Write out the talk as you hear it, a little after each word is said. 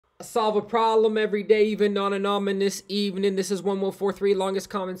Solve a problem every day, even on an ominous evening. This is 1143, longest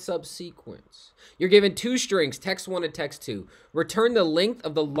common subsequence. You're given two strings, text 1 and text 2. Return the length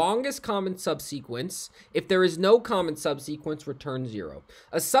of the longest common subsequence. If there is no common subsequence, return 0.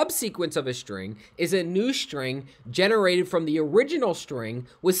 A subsequence of a string is a new string generated from the original string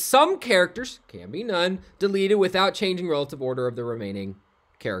with some characters, can be none, deleted without changing relative order of the remaining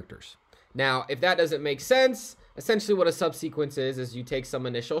characters. Now, if that doesn't make sense, essentially what a subsequence is you take some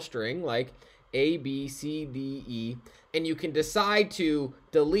initial string like A, B, C, D, E, and you can decide to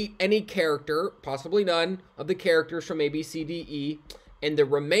delete any character, possibly none, of the characters from A, B, C, D, E, and the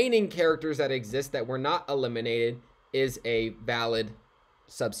remaining characters that exist that were not eliminated is a valid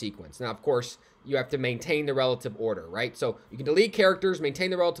subsequence. Now, of course, you have to maintain the relative order, right? So you can delete characters,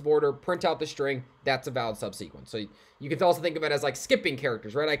 maintain the relative order, print out the string. That's a valid subsequence. So you can also think of it as like skipping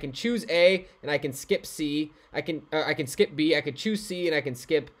characters, right? I can choose A and I can skip C. I can skip B. I could choose C and I can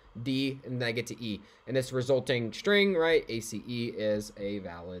skip D, and then I get to E. And this resulting string, right, ACE, is a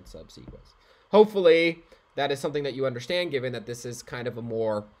valid subsequence. Hopefully that is something that you understand, given that this is kind of a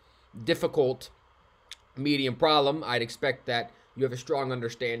more difficult medium problem. I'd expect that you have a strong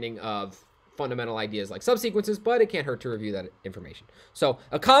understanding of fundamental ideas like subsequences, but it can't hurt to review that information. So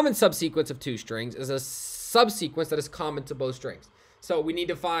a common subsequence of two strings is a subsequence that is common to both strings. So we need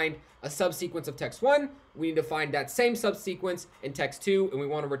to find a subsequence of text 1. We need to find that same subsequence in text 2, and we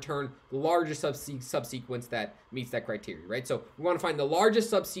want to return the largest subsequence that meets that criteria, right? So we want to find the largest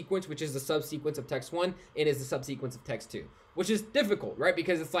subsequence, which is the subsequence of text 1, and is the subsequence of text 2, which is difficult, right?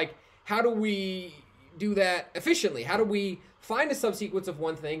 Because it's like, how do we do that efficiently? How do we find a subsequence of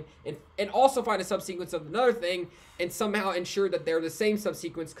one thing and also find a subsequence of another thing and somehow ensure that they're the same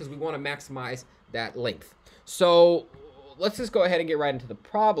subsequence, because we want to maximize that length? So let's just go ahead and get right into the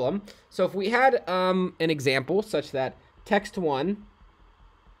problem. So if we had an example such that text 1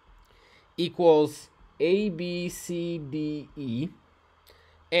 equals A, B, C, D, E,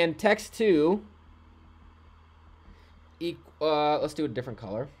 and text 2, let's do a different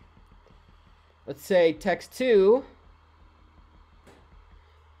color. Let's say text 2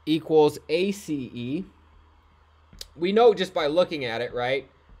 equals ACE. We know just by looking at it, right?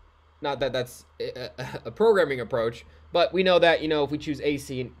 Not that that's a programming approach, but we know that, if we choose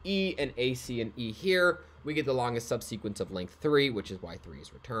AC and E and AC and E here, we get the longest subsequence of length 3, which is why 3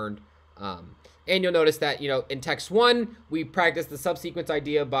 is returned. And you'll notice that, in text 1, we practice the subsequence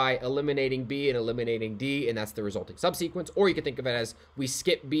idea by eliminating B and eliminating D, and that's the resulting subsequence. Or you can think of it as we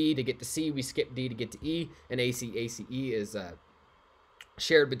skip B to get to C, we skip D to get to E, and ACE is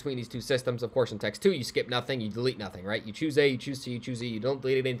shared between these two systems. Of course, in text 2, you skip nothing, you delete nothing, right? You choose A, you choose C, you choose E, you don't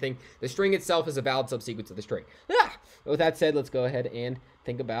delete anything. The string itself is a valid subsequence of the string. With that said, let's go ahead and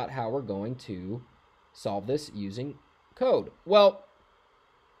think about how we're going to solve this using code. Well,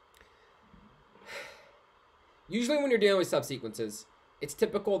 usually when you're dealing with subsequences, it's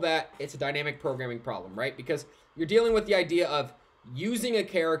typical that it's a dynamic programming problem, right? Because you're dealing with the idea of using a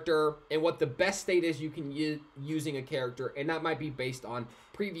character and what the best state is you can use using a character, and that might be based on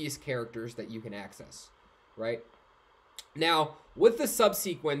previous characters that you can access, right? Now, with the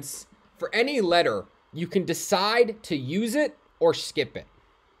subsequence, for any letter, you can decide to use it or skip it,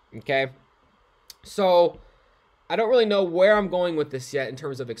 okay? So I don't really know where I'm going with this yet in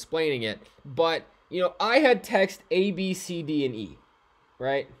terms of explaining it, but I had text A, B, C, D, and E,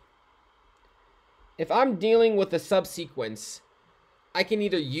 right? If I'm dealing with a subsequence, I can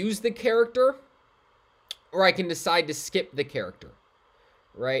either use the character or I can decide to skip the character,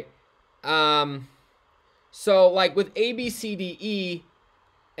 right? So like with A, B, C, D, E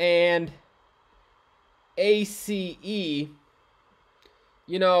and ACE,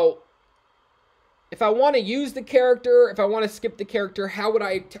 if I want to use the character, if I want to skip the character, how would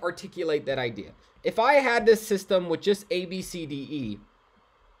I articulate that idea? If I had this system with just A, B, C, D, E,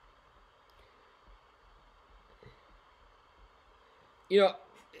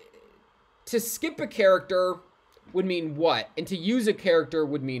 to skip a character would mean what? And to use a character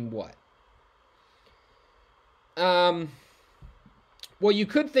would mean what? Well, you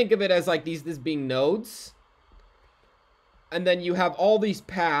could think of it as like this being nodes. And then you have all these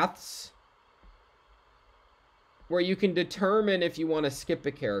paths where you can determine if you want to skip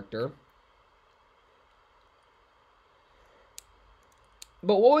a character.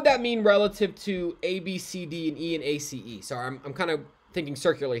 But what would that mean relative to A, B, C, D, and E and ACE? So I'm kind of thinking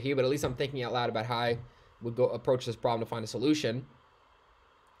circular here, but at least I'm thinking out loud about how I would go approach this problem to find a solution.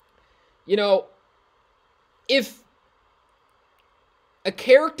 If a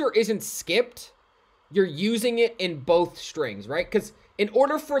character isn't skipped, you're using it in both strings, right? Because in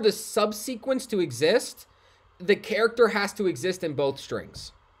order for the subsequence to exist, the character has to exist in both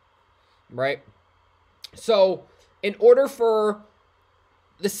strings. right? So in order for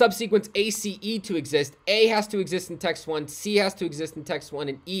the subsequence ACE to exist, A has to exist in text 1, C has to exist in text 1,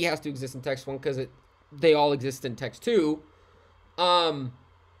 and E has to exist in text 1 because they all exist in text 2.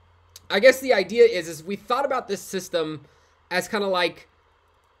 I guess the idea is we thought about this system as kind of like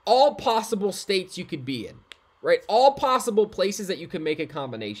all possible states you could be in, right? All possible places that you can make a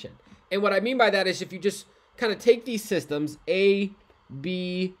combination. And what I mean by that is if you just kind of take these systems, A,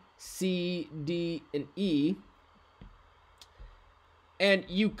 B, C, D, and E, and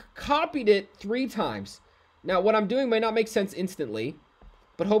you copied it 3 times. Now, what I'm doing might not make sense instantly,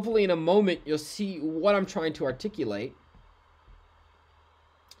 but hopefully in a moment you'll see what I'm trying to articulate.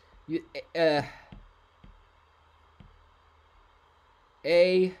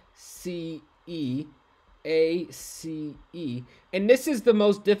 A, C, E, A, C, E. And this is the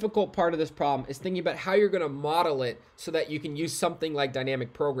most difficult part of this problem, is thinking about how you're going to model it so that you can use something like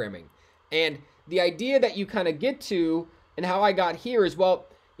dynamic programming. And the idea that you kind of get to, and how I got here is, well,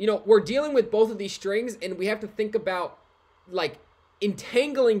 you know, we're dealing with both of these strings, and we have to think about, like,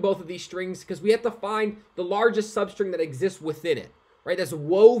 entangling both of these strings because we have to find the largest substring that exists within it, right? That's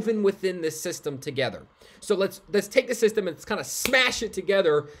woven within this system together. So let's take the system and let's kind of smash it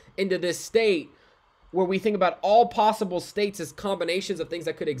together into this state where we think about all possible states as combinations of things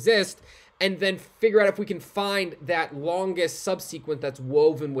that could exist, and then figure out if we can find that longest subsequence that's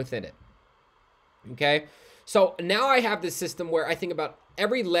woven within it. Okay? So now I have this system where I think about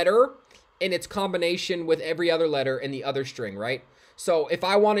every letter in its combination with every other letter in the other string, right? So if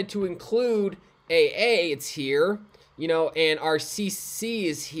I wanted to include AA, it's here, you know, and our CC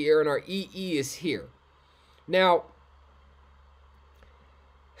is here, and our EE is here. Now,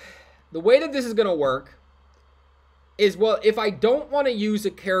 the way that this is going to work is, well, if I don't want to use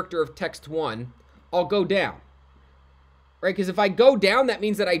a character of text 1, I'll go down, right? Because if I go down, that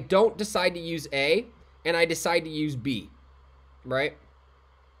means that I don't decide to use A, and I decide to use B, right?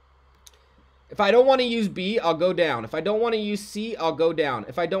 If I don't want to use B, I'll go down. If I don't want to use C, I'll go down.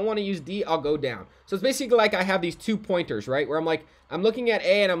 If I don't want to use D, I'll go down. So it's basically like I have these 2 pointers, right? Where I'm like, I'm looking at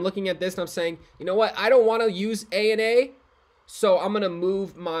A and I'm looking at this and I'm saying, you know what? I don't want to use A and A, so I'm going to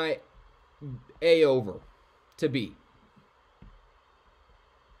move my A over to B.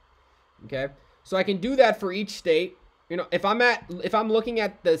 Okay? So I can do that for each state. You know, if I'm looking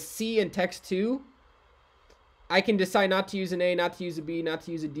at the C in text 2, I can decide not to use an A, not to use a B, not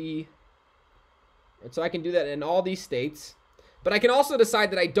to use a D. So I can do that in all these states. But I can also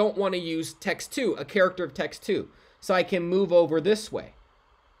decide that I don't want to use text 2, a character of text 2. So I can move over this way.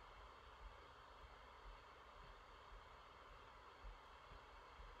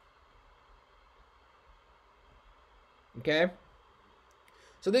 Okay?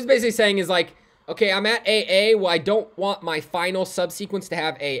 So this is basically saying is like, okay, I'm at AA. Well, I don't want my final subsequence to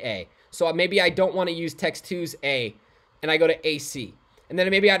have AA. So maybe I don't want to use text 2's A, and I go to AC. And then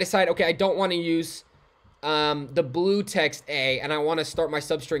maybe I decide, okay, I don't want to use the blue text A, and I want to start my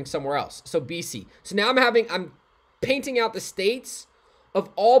substring somewhere else. So BC. So now I'm painting out the states of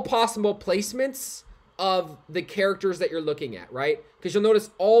all possible placements of the characters that you're looking at, right? Because you'll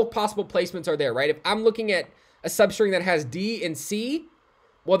notice all possible placements are there, right? If I'm looking at a substring that has D and C,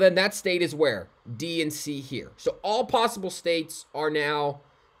 well, then that state is where? D and C here. So all possible states are now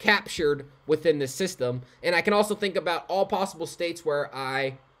captured within the system. And I can also think about all possible states where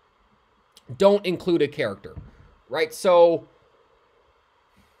I don't include a character, right? So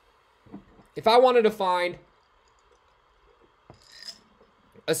if I wanted to find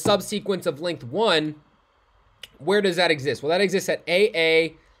a subsequence of length 1, where does that exist? Well, that exists at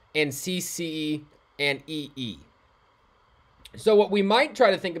AA and CC and EE. So what we might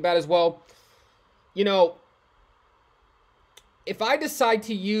try to think about is, well, you know, if I decide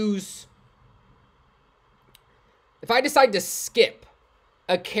to skip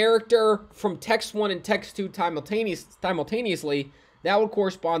a character from text 1 and text 2 simultaneously, that would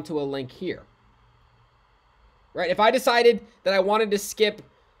correspond to a link here. Right? If I decided that I wanted to skip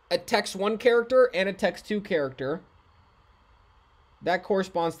a text 1 character and a text 2 character, that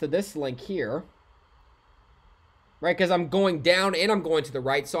corresponds to this link here. Right? Because I'm going down and I'm going to the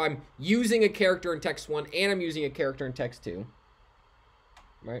right, so I'm using a character in text 1 and I'm using a character in text 2.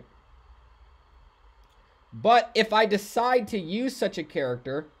 Right? But if I decide to use such a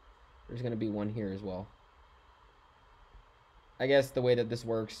character, there's going to be one here as well. I guess the way that this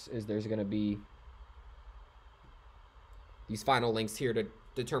works is there's going to be these final links here to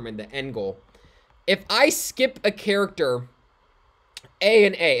determine the end goal. If I skip a character, A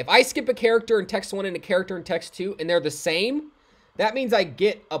and A, if I skip a character in text 1 and a character in text 2, and they're the same, that means I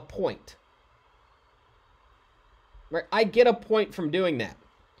get a point. Right? I get a point from doing that.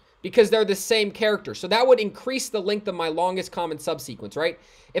 because they're the same character. So that would increase the length of my longest common subsequence, right?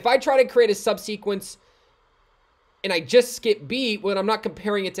 If I try to create a subsequence and I just skip B, well, I'm not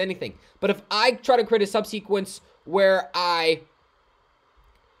comparing it to anything. But if I try to create a subsequence where I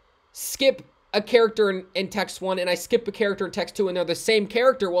skip a character in text 1 and I skip a character in text 2 and they're the same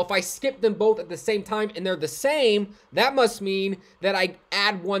character, well, if I skip them both at the same time and they're the same, that must mean that I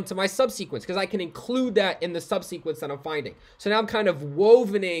add 1 to my subsequence, because I can include that in the subsequence that I'm finding. So now I'm kind of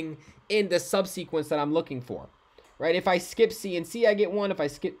wovening in the subsequence that I'm looking for, right? If I skip C and C, I get 1. If I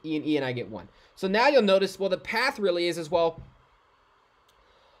skip E and E, and I get 1. So now you'll notice, well, the path really is as well,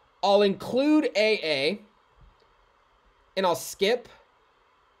 I'll include AA and I'll skip,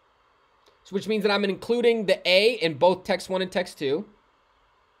 which means that I'm including the A in both text 1 and text 2.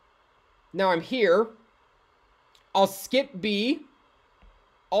 Now I'm here. I'll skip B.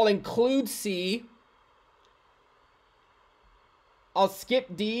 I'll include C. I'll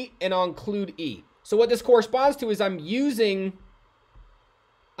skip D, and I'll include E. So what this corresponds to is I'm using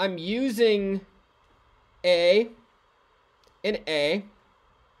A and A.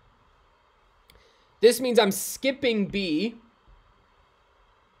 This means I'm skipping B.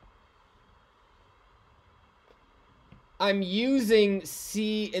 I'm using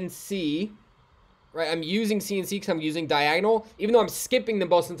C and C, right? I'm using C and C because I'm using diagonal. Even though I'm skipping them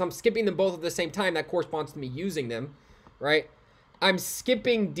both, since I'm skipping them both at the same time, that corresponds to me using them, right? I'm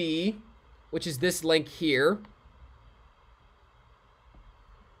skipping D, which is this link here.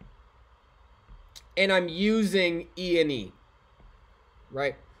 And I'm using E and E,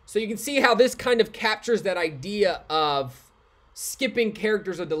 right? So you can see how this kind of captures that idea of skipping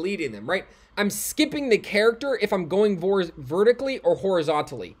characters or deleting them, right? I'm skipping the character if I'm going vertically or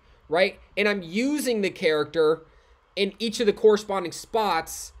horizontally, right? And I'm using the character in each of the corresponding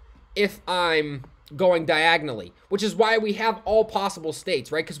spots if I'm going diagonally, which is why we have all possible states,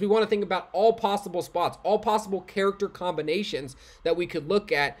 right? Because we want to think about all possible spots, all possible character combinations that we could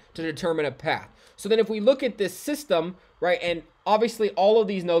look at to determine a path. So then if we look at this system, right, and obviously all of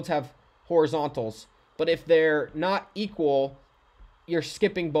these nodes have horizontals, but if they're not equal, you're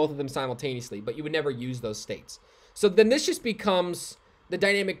skipping both of them simultaneously, but you would never use those states. So then this just becomes the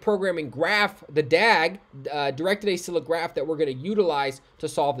dynamic programming graph, the DAG, directed acyclic graph, that we're going to utilize to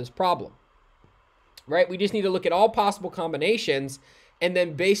solve this problem, right? We just need to look at all possible combinations, and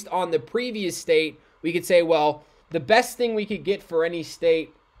then based on the previous state, we could say, well, the best thing we could get for any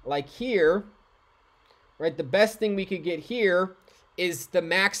state like here, right? The best thing we could get here is the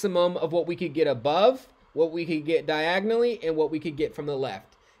maximum of what we could get above, what we could get diagonally, and what we could get from the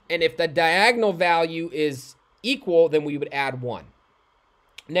left. And if the diagonal value is equal, then we would add 1.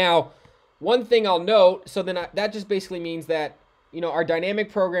 Now, one thing I'll note, so then that just basically means that, you know, our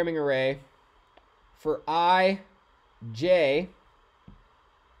dynamic programming array for I, J,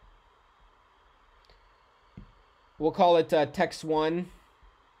 we'll call it text 1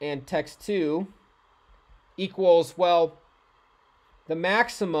 and text 2 equals, well, the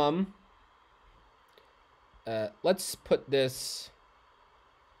maximum. Let's put this,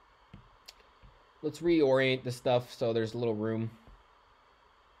 let's reorient the stuff so there's a little room.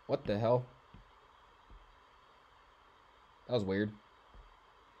 What the hell? That was weird.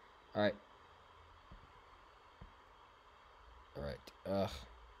 All right. All right.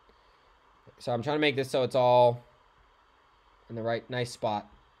 So I'm trying to make this so it's all in the right, nice spot.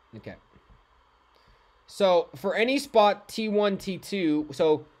 Okay. So for any spot T1, T2,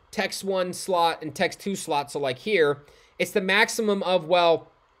 so text 1 slot and text 2 slot, so like here, it's the maximum of, well,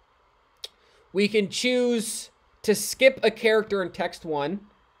 we can choose to skip a character in text 1.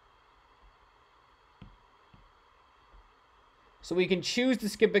 So we can choose to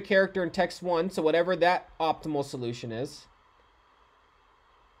skip a character in text 1, so whatever that optimal solution is.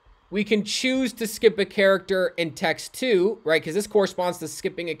 We can choose to skip a character in text 2, right? Because this corresponds to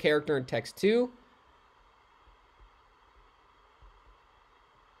skipping a character in text 2.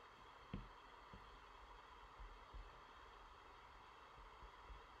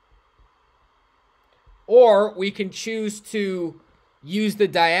 Or we can choose to use the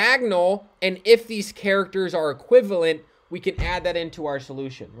diagonal, and if these characters are equivalent, we can add that into our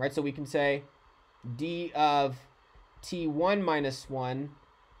solution, right? So we can say d of t1 minus 1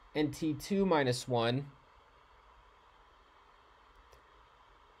 and t2 minus 1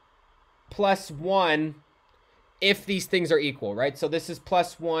 plus 1 if these things are equal, right? So this is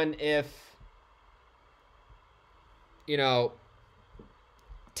plus 1 if, you know,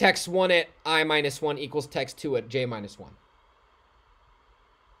 text 1 at I minus 1 equals text 2 at j minus 1.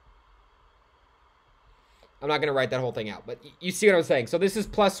 I'm not going to write that whole thing out, but you see what I'm saying. So this is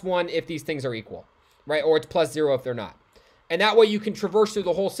plus 1 if these things are equal, right? Or it's plus 0 if they're not. And that way you can traverse through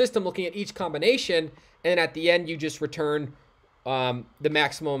the whole system looking at each combination, and at the end you just return the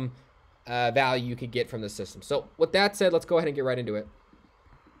maximum value you could get from the system. So with that said, let's go ahead and get right into it.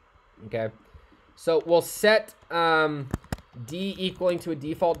 Okay, so we'll set D equaling to a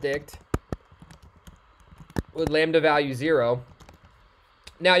default dict with lambda value 0.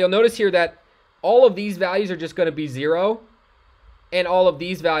 Now you'll notice here that all of these values are just going to be 0, and all of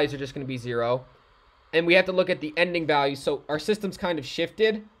these values are just going to be 0. And we have to look at the ending value. So our system's kind of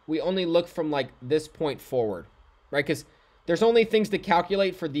shifted. We only look from like this point forward, right? Because there's only things to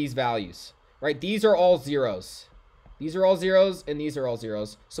calculate for these values, right? These are all zeros. These are all zeros, and these are all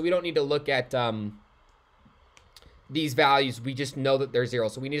zeros. So we don't need to look at these values. We just know that they're zero.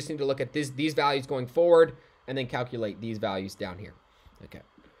 So we just need to look at these values going forward and then calculate these values down here. Okay.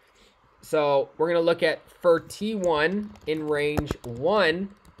 So we're going to look at for T1 in range 1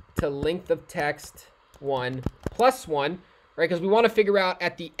 to length of text 1 plus 1, right? Because we want to figure out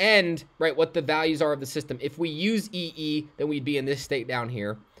at the end, right, what the values are of the system. If we use EE, then we'd be in this state down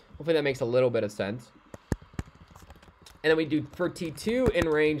here. Hopefully that makes a little bit of sense. And then we do for T2 in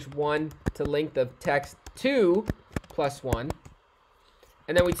range 1 to length of text 2 plus 1.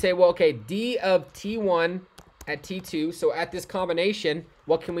 And then we'd say, well, okay, D of T1 at T2. So at this combination,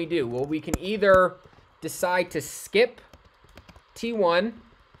 what can we do? Well, we can either decide to skip T1.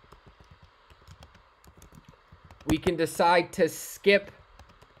 We can decide to skip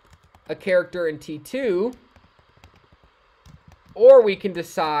a character in T2, or we can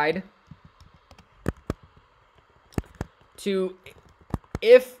decide to,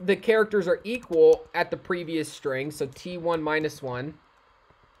 if the characters are equal at the previous string, so T1 minus 1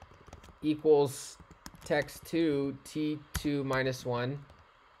 equals text 2, T2 minus 1.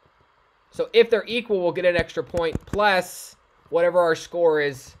 So if they're equal, we'll get an extra point plus whatever our score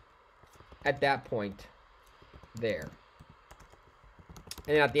is at that point there.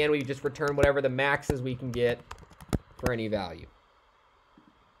 And at the end, we just return whatever the maxes we can get for any value.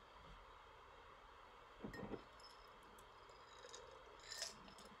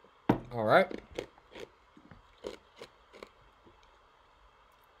 All right.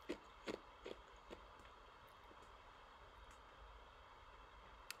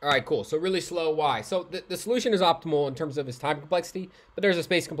 All right, cool. So really slow, why? So the solution is optimal in terms of its time complexity, but there's a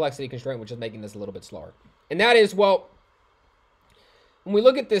space complexity constraint which is making this a little bit slower. And that is, well, when we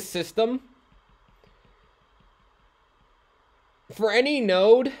look at this system, for any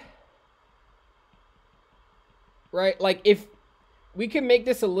node, right, like if we can make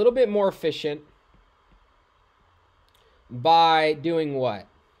this a little bit more efficient by doing what?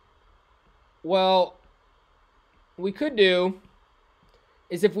 Well, we could do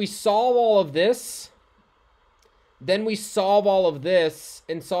is if we solve all of this, then we solve all of this,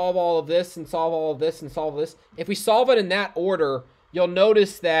 and solve all of this, and solve all of this, and solve this. If we solve it in that order, you'll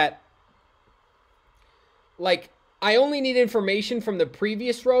notice that, like, I only need information from the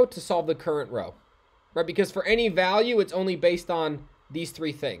previous row to solve the current row, right? Because for any value, it's only based on these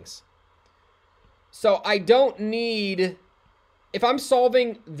three things. So I don't need, if I'm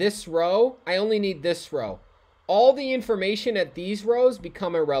solving this row, I only need this row. All the information at these rows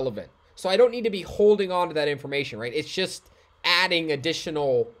become irrelevant. So I don't need to be holding on to that information, right? It's just adding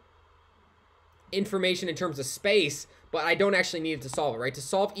additional information in terms of space, but I don't actually need it to solve it, right? To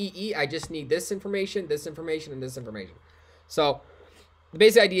solve EE, I just need this information, and this information. So the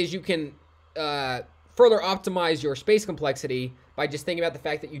basic idea is you can further optimize your space complexity by just thinking about the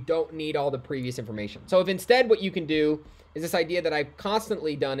fact that you don't need all the previous information. So if instead what you can do is this idea that I've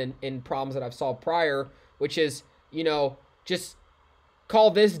constantly done in problems that I've solved prior, which is, you know, just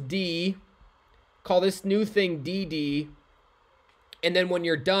call this D, call this new thing DD, and then when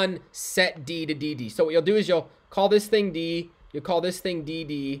you're done, set D to DD. So what you'll do is you'll call this thing D, you'll call this thing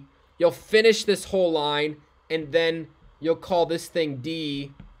DD, you'll finish this whole line, and then you'll call this thing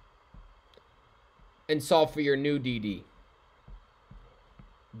D and solve for your new DD.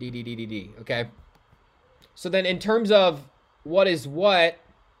 DD, okay? So then in terms of what is what,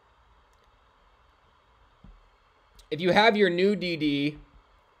 if you have your new DD,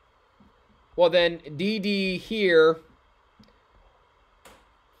 well then DD here,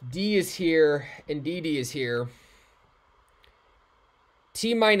 D is here, and DD is here.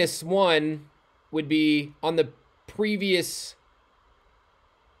 T minus 1 would be on the previous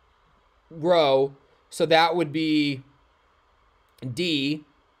row, so that would be D,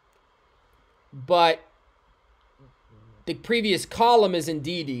 but the previous column is in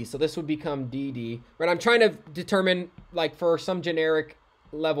DD, so this would become DD, right? I'm trying to determine, like, for some generic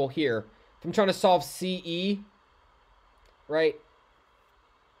level here, if I'm trying to solve CE, right?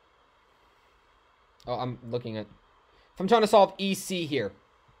 Oh, I'm looking at, if I'm trying to solve EC here,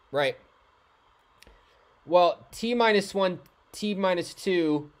 right? Well, t minus 1, t minus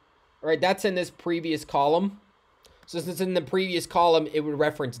 2, right, that's in this previous column. So since it's in the previous column, it would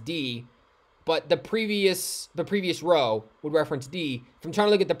reference D, but the previous row would reference D. If I'm trying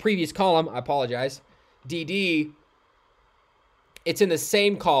to look at the previous column, I apologize, DD, it's in the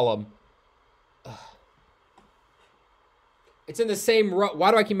same column. It's in the same row.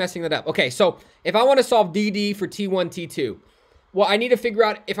 Why do I keep messing that up? Okay, so if I want to solve DD for T1, T2, well, I need to figure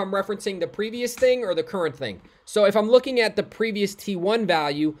out if I'm referencing the previous thing or the current thing. So if I'm looking at the previous T1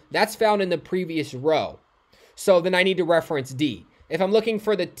 value, that's found in the previous row. So then I need to reference D. If I'm looking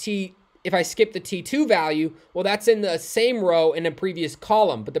for the if I skip the T2 value, well, that's in the same row in the previous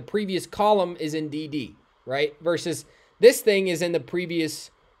column, but the previous column is in DD, right? Versus this thing is in the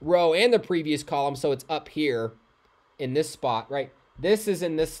previous row and the previous column, so it's up here in this spot, right? This is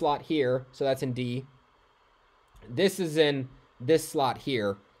in this slot here, so that's in D. This is in this slot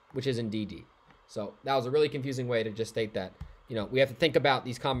here, which is in DD. So that was a really confusing way to just state that. You know, we have to think about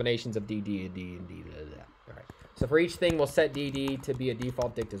these combinations of DD and D and D. All right. So for each thing, we'll set DD to be a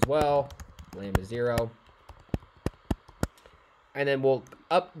default dict as well. Lambda 0. And then we'll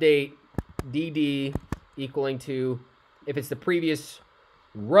update DD equaling to, if it's the previous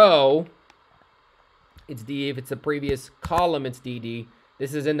row, it's D. If it's the previous column, it's DD.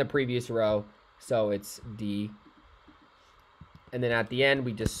 This is in the previous row, so it's D. And then at the end,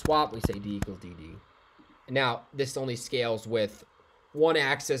 we just swap. We say D equals DD. And now, this only scales with one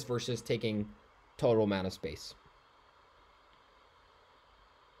axis versus taking total amount of space.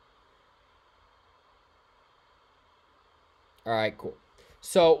 All right, cool.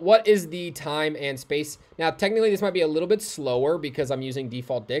 So what is the time and space? Now, technically, this might be a little bit slower because I'm using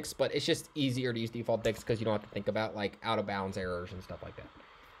default dicts, but it's just easier to use default dicts because you don't have to think about, like, out-of-bounds errors and stuff like that.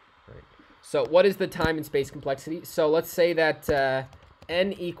 All right. So what is the time and space complexity? So let's say that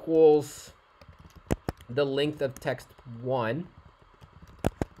n equals the length of text 1.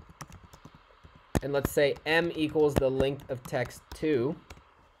 And let's say m equals the length of text 2.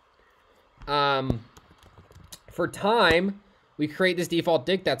 For time, we create this default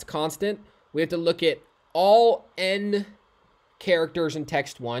dict that's constant. We have to look at all n characters in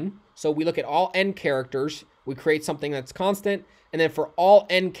text 1. So we look at all n characters. We create something that's constant. And then for all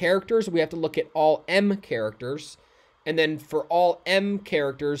n characters, we have to look at all m characters. And then for all m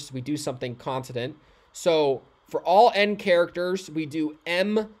characters, we do something constant. So for all n characters, we do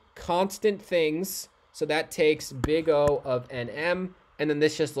m constant things. So that takes big O of nm. And then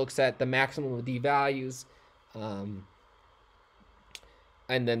this just looks at the maximum of d values. And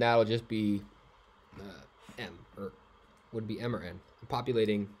then that'll just be m, or would be m or n. I'm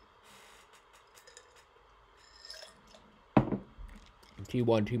populating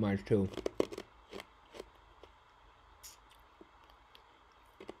T1, T minus 2.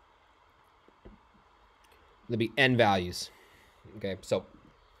 There'll be n values. Okay, so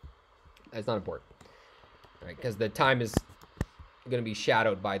that's not important, right? Because the time is going to be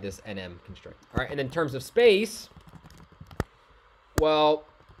shadowed by this nm constraint. All right, and in terms of space, well,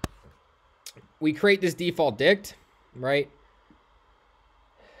 we create this default dict, right?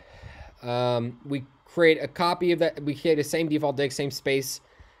 We create a copy of that. We create the same default dict, same space,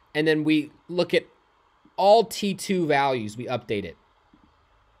 and then we look at all T2 values. We update it.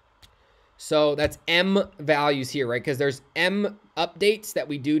 So that's m values here, right? Because there's m updates that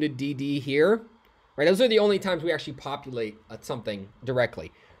we do to DD here, right? Those are the only times we actually populate something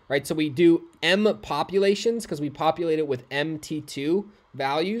directly, right? So we do m populations because we populate it with MT2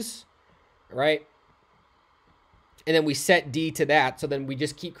 values, right? And then we set D to that. So then we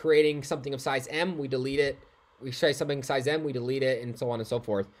just keep creating something of size M. We delete it. We say something size M. We delete it, and so on and so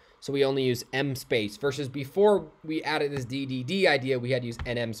forth. So we only use M space. Versus before we added this DDD idea, we had to use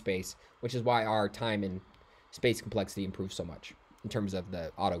NM space, which is why our time and space complexity improves so much in terms of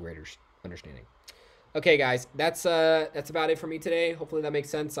the auto graders understanding. Okay, guys, that's about it for me today. Hopefully that makes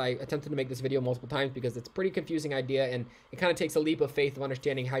sense. I attempted to make this video multiple times because it's a pretty confusing idea, and it kind of takes a leap of faith of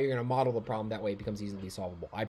understanding how you're going to model the problem. That way it becomes easily solvable. I